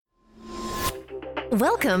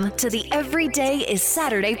Welcome to the Everyday is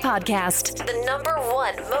Saturday podcast, the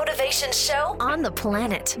 #1 motivation show on the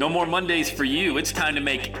planet. No more Mondays for you. It's time to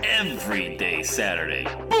make every day Saturday.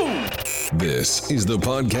 Boom! This is the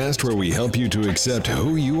podcast where we help you to accept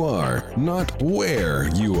who you are, not where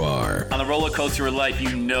you are. On the roller coaster of life,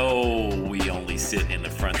 you know we only sit in the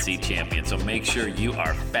front seat, champion. So make sure you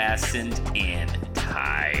are fastened in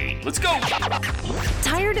tight. Let's go!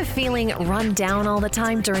 Tired of feeling run down all the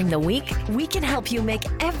time during the week? We can help you make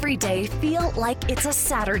every day feel like it's a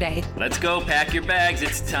Saturday. Let's go, pack your bags.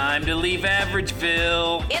 It's time to leave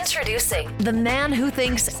Averageville. Introducing the man who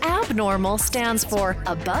thinks abnormal stands for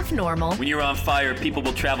above normal. When you're on fire, people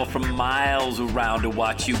will travel from miles around to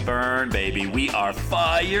watch you burn, baby. We are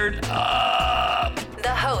fired up. The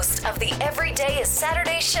host of the Everyday is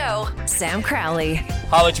Saturday show, Sam Crowley.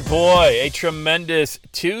 Holla at your boy. A tremendous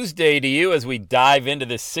Tuesday to you as we dive into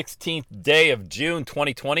the 16th day of June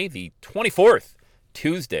 2020, the 24th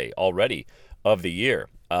Tuesday already of the year.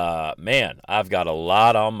 Man, I've got a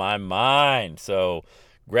lot on my mind. So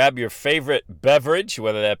grab your favorite beverage,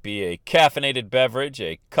 whether that be a caffeinated beverage,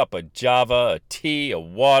 a cup of Java, a tea, a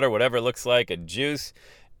water, whatever it looks like, a juice,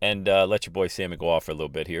 and let your boy Sammy go off for a little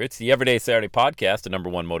bit here. It's the Everyday Saturday podcast, the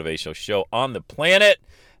 #1 motivational show on the planet,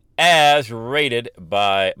 as rated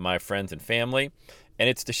by my friends and family. And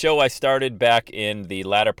it's the show I started back in the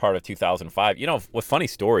latter part of 2005. You know, what funny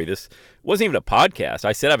story, this wasn't even a podcast.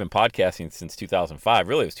 I said I've been podcasting since 2005.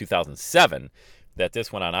 Really, it was 2007 that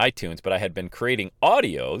this went on iTunes. But I had been creating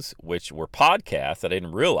audios, which were podcasts. I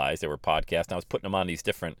didn't realize they were podcasts. And I was putting them on these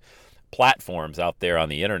different platforms out there on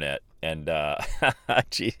the internet. And,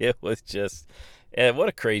 gee, it was just... what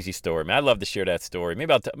a crazy story, man. I'd love to share that story.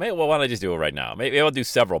 Maybe why don't I just do it right now? Maybe I'll do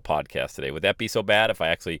several podcasts today. Would that be so bad if I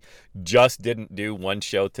actually just didn't do one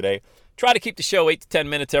show today? Try to keep the show 8 to 10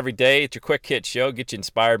 minutes every day. It's your quick hit show. Get you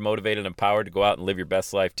inspired, motivated, and empowered to go out and live your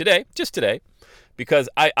best life today, just today. Because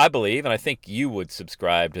I believe, and I think you would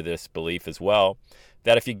subscribe to this belief as well,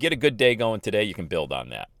 that if you get a good day going today, you can build on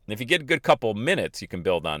that. And if you get a good couple minutes, you can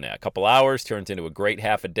build on that. A couple hours turns into a great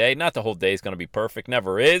half a day. Not the whole day is going to be perfect.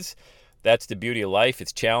 Never is. That's the beauty of life.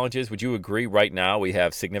 It's challenges. Would you agree right now we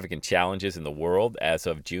have significant challenges in the world as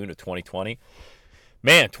of June of 2020?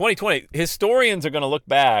 Man, 2020, historians are going to look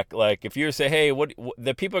back. Like if you say, hey, what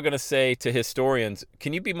the people are going to say to historians,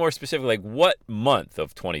 can you be more specific? Like what month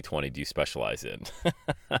of 2020 do you specialize in?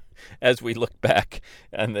 As we look back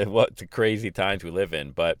and what the crazy times we live in.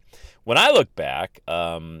 But when I look back,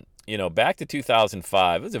 back to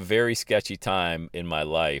 2005, it was a very sketchy time in my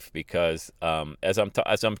life because as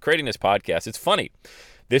I'm creating this podcast, it's funny.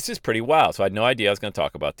 This is pretty wild. So I had no idea I was going to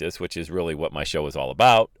talk about this, which is really what my show is all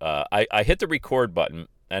about. I hit the record button,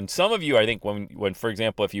 and some of you, I think, when for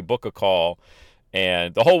example, if you book a call,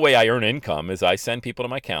 and the whole way I earn income is I send people to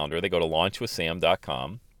my calendar. They go to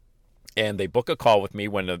launchwithsam.com. And they book a call with me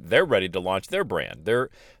when they're ready to launch their brand. Their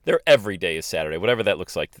every day is Saturday, whatever that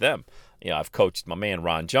looks like to them. You know, I've coached my man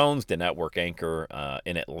Ron Jones, the network anchor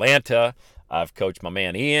in Atlanta. I've coached my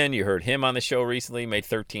man Ian. You heard him on the show recently. Made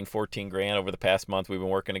 13, 14 grand over the past month. We've been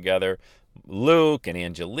working together. Luke and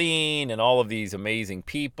Angeline and all of these amazing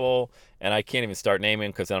people. And I can't even start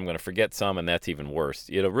naming because then I'm going to forget some, and that's even worse.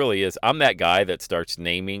 It really is. I'm that guy that starts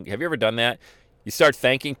naming. Have you ever done that? You start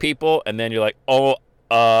thanking people, and then you're like,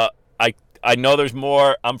 I know there's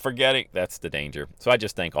more. I'm forgetting. That's the danger. So I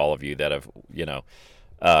just thank all of you that have,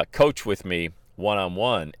 coached with me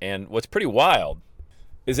one-on-one. And what's pretty wild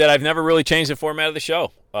is that I've never really changed the format of the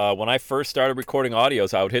show. When I first started recording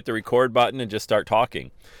audios, I would hit the record button and just start talking.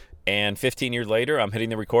 And 15 years later, I'm hitting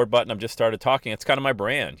the record button. I've just started talking. It's kind of my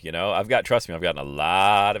brand. Trust me, I've gotten a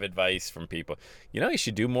lot of advice from people. You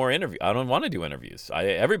should do more interviews. I don't want to do interviews.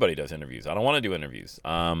 Everybody does interviews. I don't want to do interviews.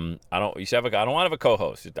 I don't want to have a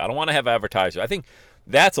co-host. I don't want to have advertisers. I think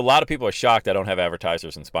that's a lot of people are shocked I don't have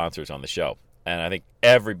advertisers and sponsors on the show. And I think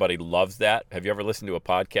everybody loves that. Have you ever listened to a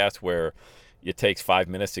podcast where it takes 5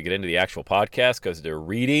 minutes to get into the actual podcast because they're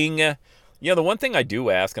reading? The one thing I do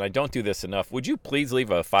ask, and I don't do this enough, would you please leave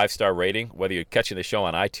a 5-star rating, whether you're catching the show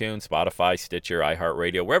on iTunes, Spotify, Stitcher,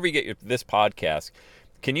 iHeartRadio, wherever you get this podcast.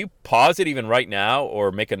 Can you pause it even right now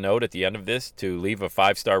or make a note at the end of this to leave a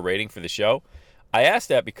 5-star rating for the show? I ask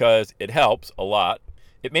that because it helps a lot.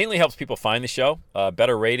 It mainly helps people find the show,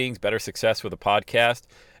 better ratings, better success with a podcast.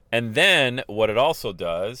 And then what it also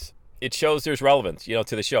does, it shows there's relevance, to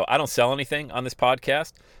the show. I don't sell anything on this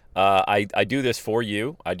podcast. I do this for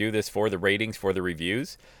you. I do this for the ratings, for the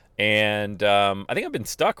reviews. And I think I've been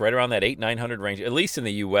stuck right around that 800-900 range, at least in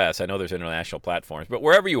the U.S. I know there's international platforms, but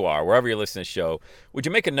wherever you are, wherever you're listening to the show, would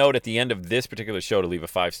you make a note at the end of this particular show to leave a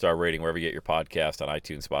 5-star rating wherever you get your podcast on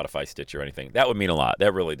iTunes, Spotify, Stitcher, or anything? That would mean a lot.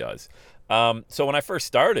 That really does. So when I first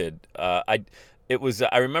started, I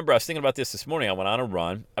remember I was thinking about this morning. I went on a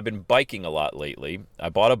run. I've been biking a lot lately. I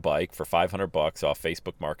bought a bike for $500 off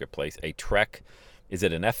Facebook Marketplace, a Trek. Is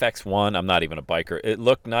it an FX1? I'm not even a biker. It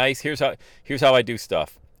looked nice. Here's how I do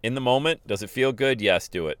stuff. In the moment, does it feel good? Yes,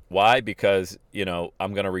 do it. Why? Because, I'm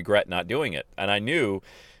going to regret not doing it. And I knew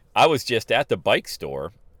I was just at the bike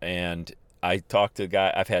store, and I talked to the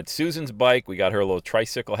guy. I've had Susan's bike. We got her a little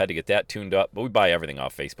tricycle. Had to get that tuned up. But we buy everything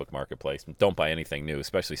off Facebook Marketplace. Don't buy anything new,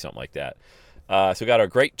 especially something like that. So we got our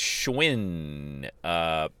great Schwinn,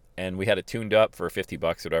 and we had it tuned up for $50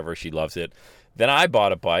 or whatever. She loves it. Then I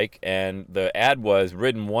bought a bike, and the ad was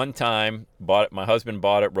ridden one time. Bought it. My husband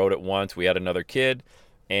bought it, rode it once. We had another kid,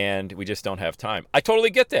 and we just don't have time. I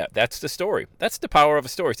totally get that. That's the story. That's the power of a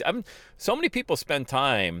story. So many people spend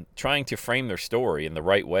time trying to frame their story in the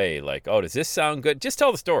right way. Like, oh, does this sound good? Just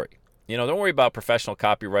tell the story. Don't worry about professional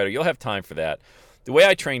copywriter. You'll have time for that. The way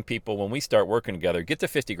I train people when we start working together, get to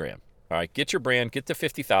 50 grand. All right, get your brand, get to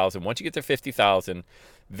 50,000. Once you get to 50,000,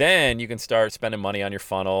 then you can start spending money on your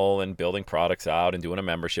funnel and building products out and doing a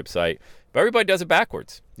membership site. But everybody does it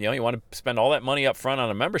backwards. You want to spend all that money up front on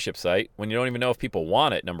a membership site when you don't even know if people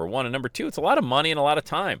want it, number one. And number two, it's a lot of money and a lot of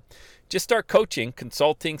time. Just start coaching,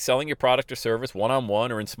 consulting, selling your product or service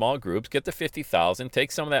one-on-one or in small groups. Get to 50,000,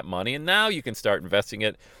 take some of that money, and now you can start investing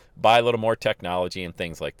it, buy a little more technology and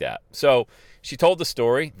things like that. So she told the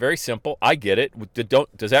story, very simple. I get it.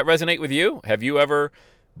 Does that resonate with you? Have you ever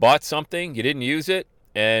bought something, you didn't use it,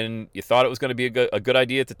 and you thought it was going to be a good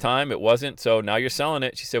idea at the time? It wasn't, so now you're selling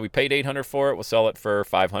it. She said, we paid $800 for it. We'll sell it for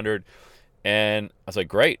 $500. And I was like,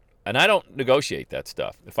 great. And I don't negotiate that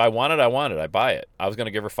stuff. If I want it, I want it. I buy it. I was going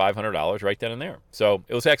to give her $500 right then and there. So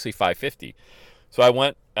it was actually $550. So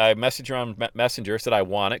I messaged her on Messenger, said I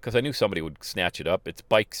want it because I knew somebody would snatch it up. It's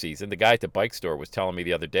bike season. The guy at the bike store was telling me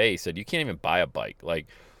the other day, he said, you can't even buy a bike.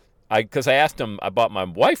 Because I asked him, I bought my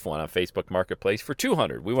wife one on Facebook Marketplace for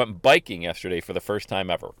 $200. We went biking yesterday for the first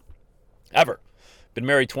time ever. Been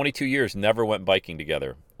married 22 years, never went biking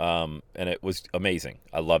together. And it was amazing.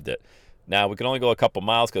 I loved it. Now, we can only go a couple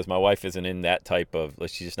miles because my wife isn't in that type of,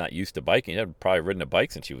 she's just not used to biking. She had probably ridden a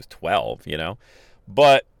bike since she was 12,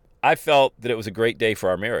 But I felt that it was a great day for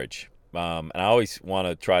our marriage. And I always want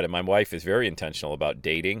to try to, my wife is very intentional about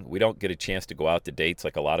dating. We don't get a chance to go out to dates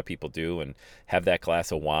like a lot of people do and have that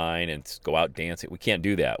glass of wine and go out dancing. We can't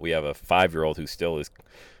do that. We have a 5-year-old who still is,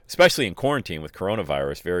 especially in quarantine with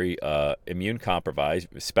coronavirus, very immune compromised,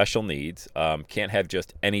 special needs. Can't have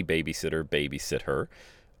just any babysitter babysit her.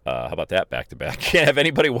 How about that back to back? Can't have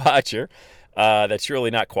anybody watch her. That's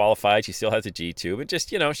really not qualified. She still has a G-tube. And just,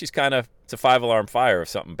 she's kind of, it's a 5-alarm fire if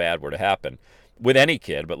something bad were to happen with any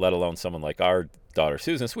kid, but let alone someone like our daughter,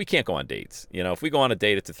 Susan. So we can't go on dates. If we go on a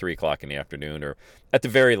date, it's at 3 o'clock in the afternoon, or at the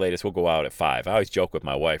very latest, we'll go out at 5. I always joke with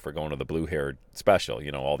my wife, we're going to the blue-haired special,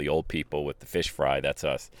 all the old people with the fish fry. That's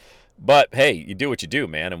us. But, hey, you do what you do,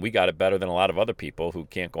 man, and we got it better than a lot of other people who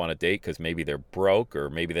can't go on a date because maybe they're broke or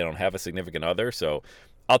maybe they don't have a significant other. So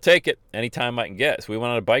I'll take it anytime I can get. So we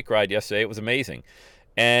went on a bike ride yesterday. It was amazing.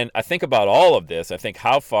 And I think about all of this. I think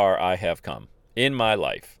how far I have come in my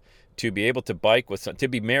life to be able to bike to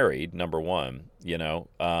be married, number one,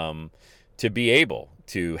 to be able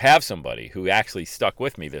to have somebody who actually stuck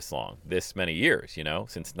with me this long, this many years,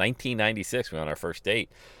 since 1996, we went on our first date.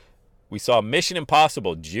 We saw Mission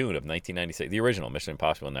Impossible June of 1996, the original Mission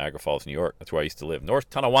Impossible in Niagara Falls, New York. That's where I used to live, North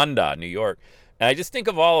Tonawanda, New York. And I just think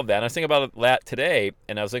of all of that. And I was thinking about that today,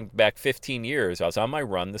 and I was thinking back 15 years. I was on my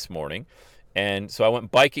run this morning, and so I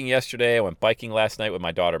went biking yesterday. I went biking last night with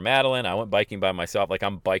my daughter Madeline. I went biking by myself.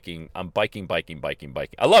 I'm biking. I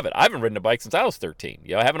love it. I haven't ridden a bike since I was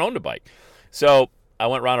 13. I haven't owned a bike. So I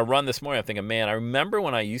went on a run this morning. I'm thinking, man, I remember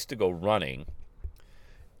when I used to go running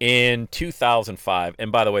in 2005.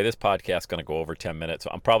 And by the way, this podcast is going to go over 10 minutes, so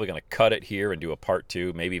I'm probably going to cut it here and do a part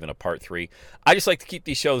 2, maybe even a part 3. I just like to keep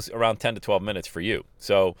these shows around 10 to 12 minutes for you.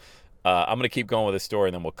 So I'm going to keep going with this story,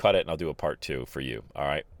 and then we'll cut it, and I'll do a part 2 for you, all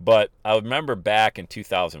right? But I remember back in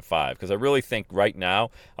 2005, because I really think right now,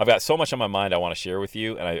 I've got so much on my mind I want to share with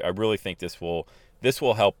you, and I really think this will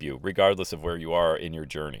help you, regardless of where you are in your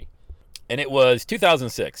journey. And it was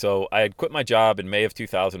 2006, so I had quit my job in May of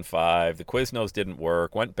 2005. The Quiznos didn't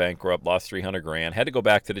work, went bankrupt, lost $300,000, had to go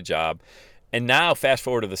back to the job. And now, fast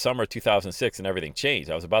forward to the summer of 2006, and everything changed.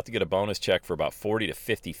 I was about to get a bonus check for about $40,000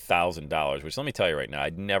 to $50,000, which let me tell you right now,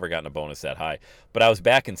 I'd never gotten a bonus that high. But I was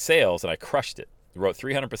back in sales, and I crushed it. I wrote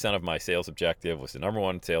 300% of my sales objective, was the number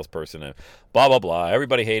one salesperson, and blah, blah, blah.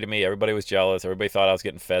 Everybody hated me. Everybody was jealous. Everybody thought I was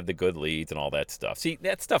getting fed the good leads and all that stuff. See,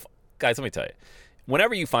 that stuff, guys, let me tell you.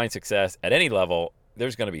 Whenever you find success at any level,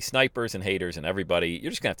 there's going to be snipers and haters and everybody.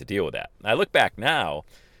 You're just going to have to deal with that. And I look back now,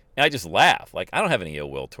 And I just laugh. Like, I don't have any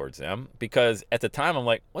ill will towards them because at the time I'm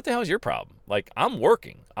like, what the hell is your problem? Like, I'm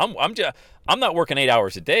working. I'm not working 8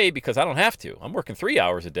 hours a day because I don't have to. I'm working 3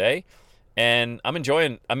 hours a day, and I'm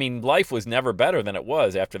enjoying. I mean, life was never better than it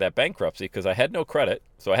was after that bankruptcy because I had no credit,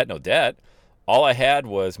 so I had no debt. All I had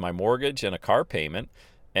was my mortgage and a car payment,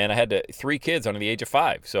 and I had 3 kids under the age of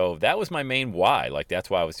 5. So that was my main why. Like, that's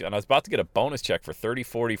why I was about to get a bonus check for 30,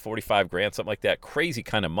 40, 45 grand, something like that. Crazy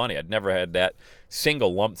kind of money. I'd never had that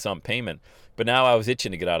single lump sum payment. But now I was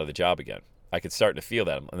itching to get out of the job again. I could start to feel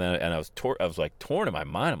that. And I was like torn in my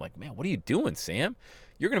mind. I'm like, man, what are you doing, Sam?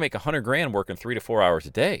 You're going to make 100 grand working 3 to 4 hours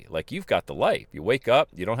a day. Like, you've got the life. You wake up.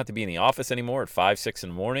 You don't have to be in the office anymore at 5, 6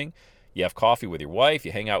 in the morning. You have coffee with your wife.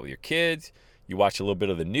 You hang out with your kids. You watch a little bit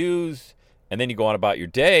of the news. And then you go on about your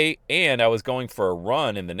day. And I was going for a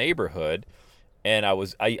run in the neighborhood, and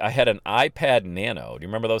I had an iPad Nano. Do you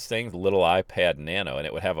remember those things? The little iPad Nano, and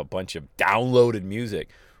it would have a bunch of downloaded music.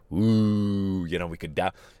 Ooh, we could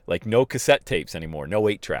like no cassette tapes anymore, no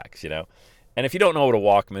 8 tracks, And if you don't know what a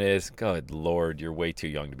Walkman is, good Lord, you're way too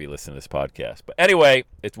young to be listening to this podcast. But anyway,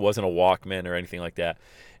 it wasn't a Walkman or anything like that.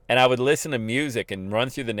 And I would listen to music and run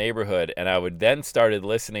through the neighborhood, and I would then started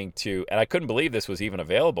listening to, and I couldn't believe this was even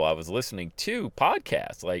available. I was listening to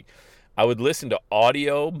podcasts. Like, I would listen to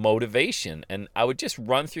audio motivation, and I would just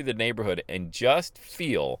run through the neighborhood and just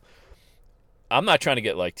feel, I'm not trying to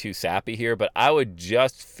get like too sappy here, but I would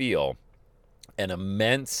just feel an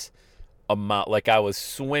immense amount, like I was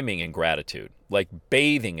swimming in gratitude, like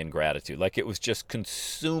bathing in gratitude, like it was just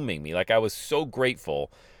consuming me. Like, I was so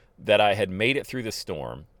grateful that I had made it through the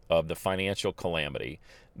storm of the financial calamity,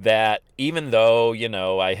 that even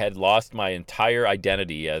though, I had lost my entire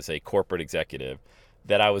identity as a corporate executive,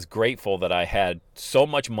 that I was grateful that I had so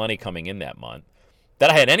much money coming in that month, that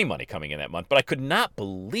I had any money coming in that month. But I could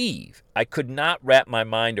not wrap my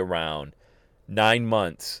mind around 9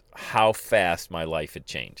 months how fast my life had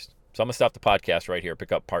changed. So I'm going to stop the podcast right here,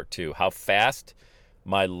 pick up part 2, how fast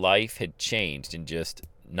my life had changed in just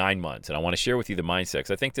 9 months. And I want to share with you the mindset,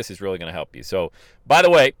 because I think this is really going to help you. So, by the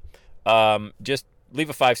way, just leave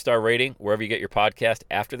a 5-star rating wherever you get your podcast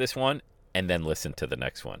after this one, and then listen to the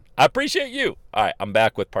next one. I appreciate you. All right, I'm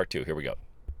back with part 2. Here we go.